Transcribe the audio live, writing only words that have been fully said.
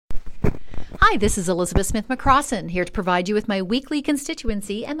Hi, this is Elizabeth Smith-McCrossin, here to provide you with my weekly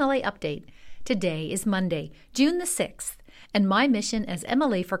constituency MLA update. Today is Monday, June the 6th, and my mission as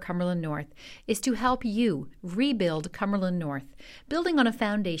MLA for Cumberland North is to help you rebuild Cumberland North, building on a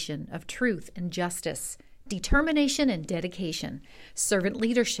foundation of truth and justice, determination and dedication, servant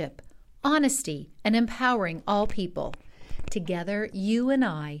leadership, honesty, and empowering all people. Together, you and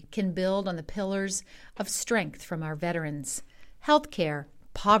I can build on the pillars of strength from our veterans, healthcare,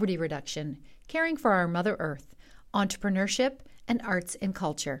 poverty reduction, caring for our Mother Earth, entrepreneurship, and arts and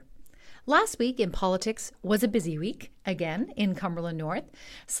culture. Last week in politics was a busy week, again, in Cumberland North.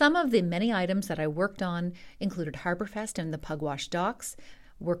 Some of the many items that I worked on included Harbourfest and the Pugwash docks,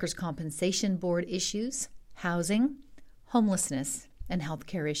 workers' compensation board issues, housing, homelessness, and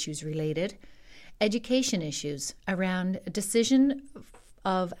healthcare issues related, education issues around a decision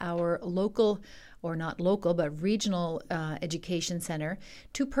of our local, or not local, but regional education center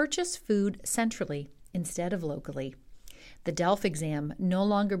to purchase food centrally instead of locally. The DELF exam no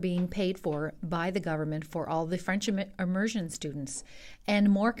longer being paid for by the government for all the French immersion students, and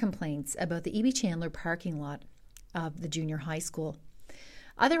more complaints about the E.B. Chandler parking lot of the junior high school.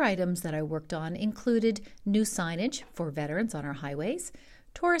 Other items that I worked on included new signage for veterans on our highways,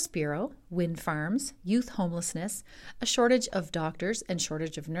 Tourist Bureau, wind farms, youth homelessness, a shortage of doctors and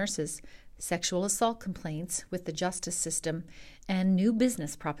shortage of nurses, sexual assault complaints with the justice system, and new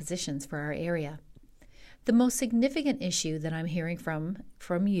business propositions for our area. The most significant issue that I'm hearing from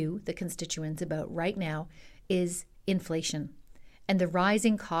you, the constituents, about right now is inflation and the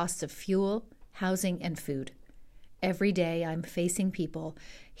rising costs of fuel, housing, and food. Every day I'm facing people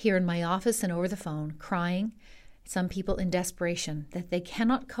here in my office and over the phone crying, some people in desperation that they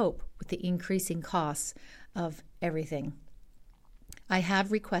cannot cope with the increasing costs of everything. I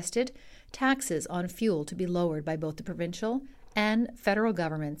have requested taxes on fuel to be lowered by both the provincial and federal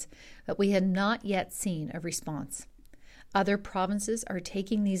governments, but we have not yet seen a response. Other provinces are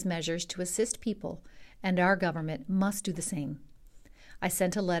taking these measures to assist people, and our government must do the same. I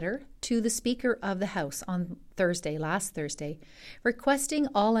sent a letter to the Speaker of the House on last Thursday, requesting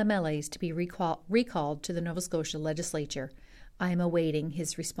all MLAs to be recalled to the Nova Scotia Legislature. I am awaiting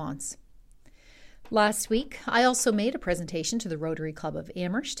his response. Last week, I also made a presentation to the Rotary Club of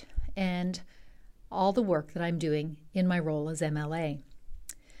Amherst and all the work that I'm doing in my role as MLA.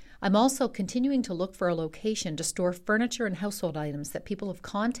 I'm also continuing to look for a location to store furniture and household items that people have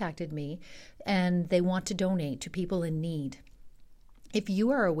contacted me and they want to donate to people in need. If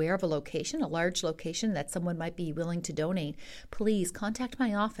you are aware of a location, a large location that someone might be willing to donate, please contact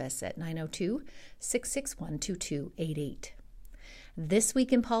my office at 902-661-2288. This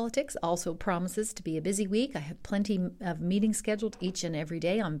week in politics also promises to be a busy week. I have plenty of meetings scheduled each and every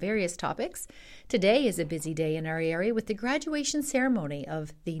day on various topics. Today is a busy day in our area with the graduation ceremony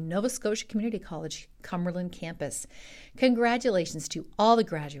of the Nova Scotia Community College Cumberland campus. Congratulations to all the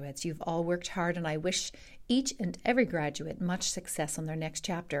graduates. You've all worked hard, and I wish each and every graduate much success on their next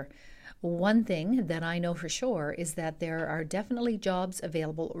chapter. One thing that I know for sure is that there are definitely jobs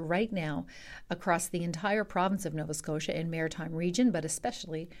available right now across the entire province of Nova Scotia and Maritime region, but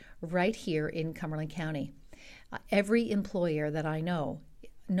especially right here in Cumberland County. Every employer that I know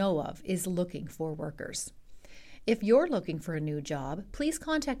of is looking for workers. If you're looking for a new job, please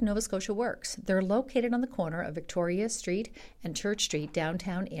contact Nova Scotia Works. They're located on the corner of Victoria Street and Church Street,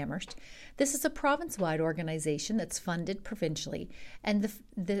 downtown Amherst. This is a province-wide organization that's funded provincially, and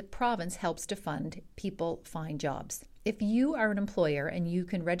the province helps to fund people find jobs. If you are an employer and you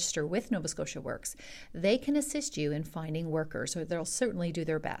can register with Nova Scotia Works, they can assist you in finding workers, or they'll certainly do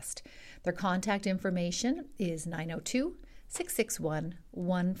their best. Their contact information is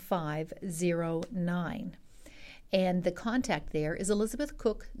 902-661-1509. And the contact there is Elizabeth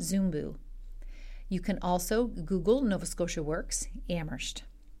Cook Zumbu. You can also Google Nova Scotia Works, Amherst.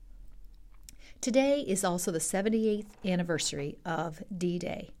 Today is also the 78th anniversary of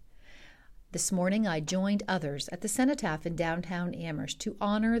D-Day. This morning I joined others at the Cenotaph in downtown Amherst to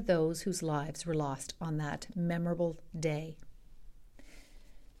honor those whose lives were lost on that memorable day.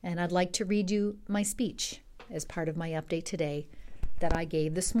 And I'd like to read you my speech as part of my update today that I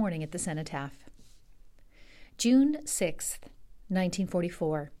gave this morning at the Cenotaph. June 6th,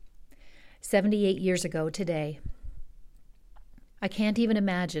 1944, 78 years ago today. I can't even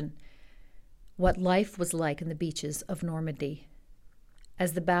imagine what life was like in the beaches of Normandy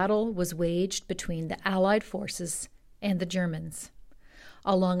as the battle was waged between the Allied forces and the Germans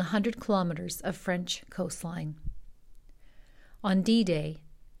along 100 kilometers of French coastline. On D-Day,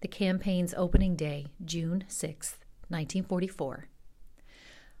 the campaign's opening day, June 6th, 1944,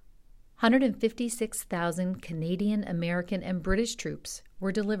 156,000 Canadian, American, and British troops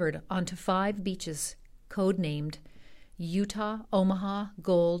were delivered onto 5 beaches codenamed Utah, Omaha,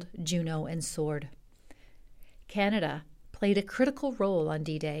 Gold, Juno, and Sword. Canada played a critical role on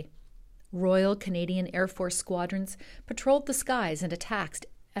D-Day. Royal Canadian Air Force squadrons patrolled the skies and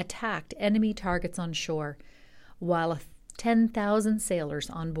attacked enemy targets on shore, while 10,000 sailors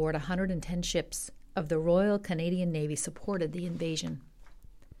on board 110 ships of the Royal Canadian Navy supported the invasion.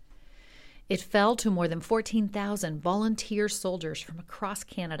 It fell to more than 14,000 volunteer soldiers from across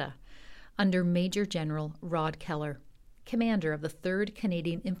Canada under Major General Rod Keller, commander of the 3rd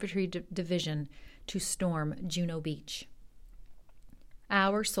Canadian Infantry Division, to storm Juno Beach.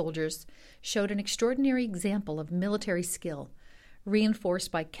 Our soldiers showed an extraordinary example of military skill,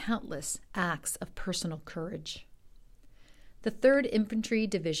 reinforced by countless acts of personal courage. The 3rd Infantry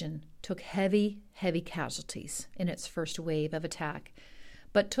Division took heavy casualties in its first wave of attack,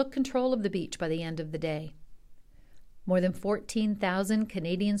 but took control of the beach by the end of the day. More than 14,000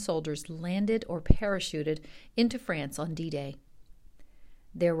 Canadian soldiers landed or parachuted into France on D-Day.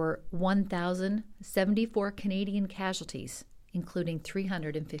 There were 1,074 Canadian casualties, including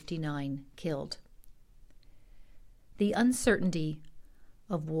 359 killed. The uncertainty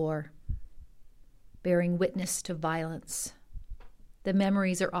of war, bearing witness to violence. The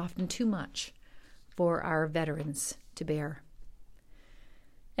memories are often too much for our veterans to bear,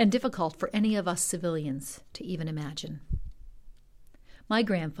 and difficult for any of us civilians to even imagine. My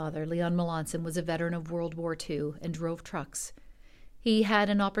grandfather, Leon Melanson, was a veteran of World War II and drove trucks. He had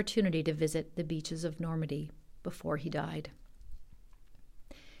an opportunity to visit the beaches of Normandy before he died.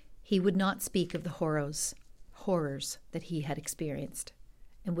 He would not speak of the horrors that he had experienced,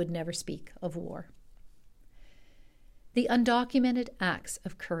 and would never speak of war. The undocumented acts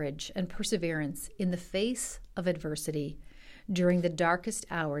of courage and perseverance in the face of adversity during the darkest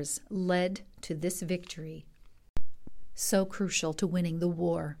hours led to this victory, so crucial to winning the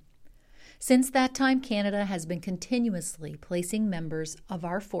war. Since that time, Canada has been continuously placing members of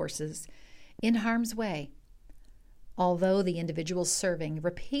our forces in harm's way, although the individuals serving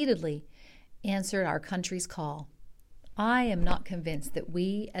repeatedly answered our country's call. I am not convinced that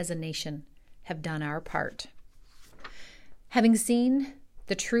we as a nation have done our part. Having seen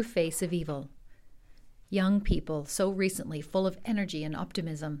the true face of evil, young people so recently full of energy and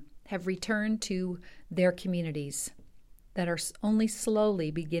optimism have returned to their communities that are only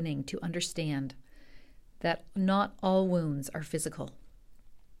slowly beginning to understand that not all wounds are physical.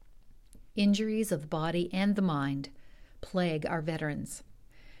 Injuries of the body and the mind plague our veterans,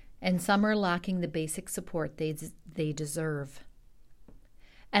 and some are lacking the basic support they deserve.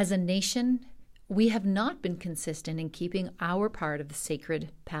 As a nation, we have not been consistent in keeping our part of the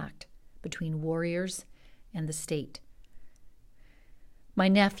sacred pact between warriors and the state. My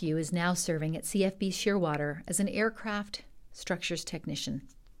nephew is now serving at CFB Shearwater as an aircraft structures technician.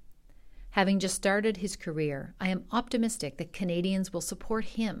 Having just started his career, I am optimistic that Canadians will support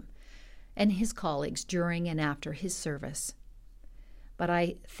him and his colleagues during and after his service. But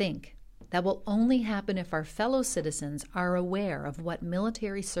I think that will only happen if our fellow citizens are aware of what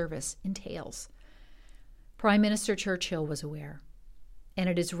military service entails. Prime Minister Churchill was aware, and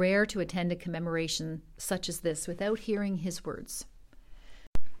it is rare to attend a commemoration such as this without hearing his words.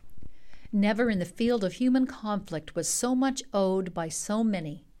 Never in the field of human conflict was so much owed by so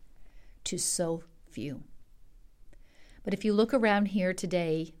many to so few. But if you look around here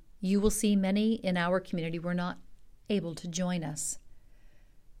today, you will see many in our community were not able to join us.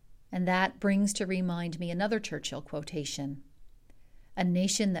 And that brings to remind me another Churchill quotation: "A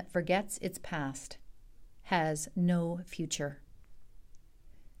nation that forgets its past has no future."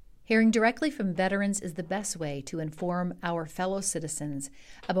 Hearing directly from veterans is the best way to inform our fellow citizens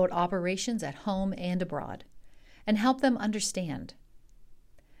about operations at home and abroad, and help them understand.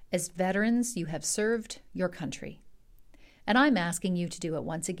 As veterans, you have served your country, and I'm asking you to do it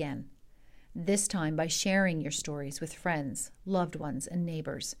once again, this time by sharing your stories with friends, loved ones, and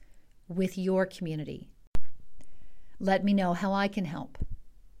neighbors, with your community. Let me know how I can help,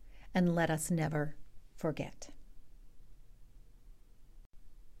 and let us never forget.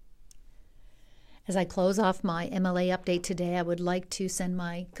 As I close off my MLA update today, I would like to send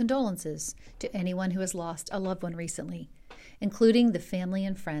my condolences to anyone who has lost a loved one recently, including the family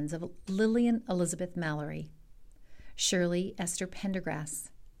and friends of Lillian Elizabeth Mallory, Shirley Esther Pendergrass,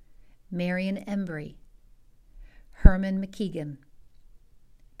 Marion Embry, Herman McKeegan,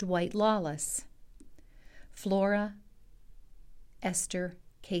 Dwight Lawless, Flora Esther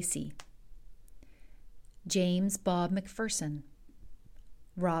Casey, James Bob McPherson,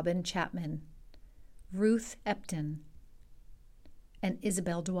 Robin Chapman, Ruth Epton, and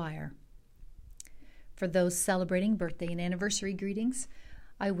Isabel Dwyer. For those celebrating birthday and anniversary greetings,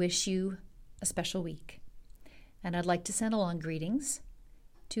 I wish you a special week. And I'd like to send along greetings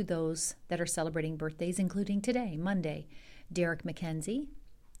to those that are celebrating birthdays, including today, Monday, Derek McKenzie,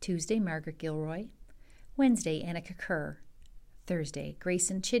 Tuesday, Margaret Gilroy, Wednesday, Annika Kerr, Thursday,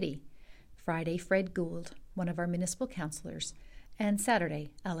 Grayson Chitty, Friday, Fred Gould, one of our municipal councillors, and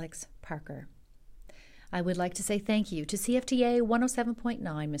Saturday, Alex Parker. I would like to say thank you to CFTA 107.9,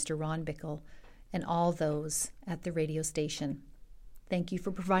 Mr. Ron Bickle, and all those at the radio station. Thank you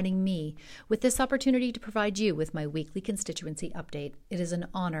for providing me with this opportunity to provide you with my weekly constituency update. It is an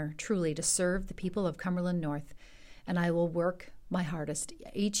honor, truly, to serve the people of Cumberland North, and I will work my hardest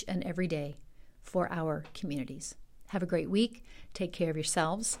each and every day for our communities. Have a great week, take care of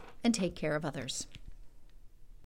yourselves, and take care of others.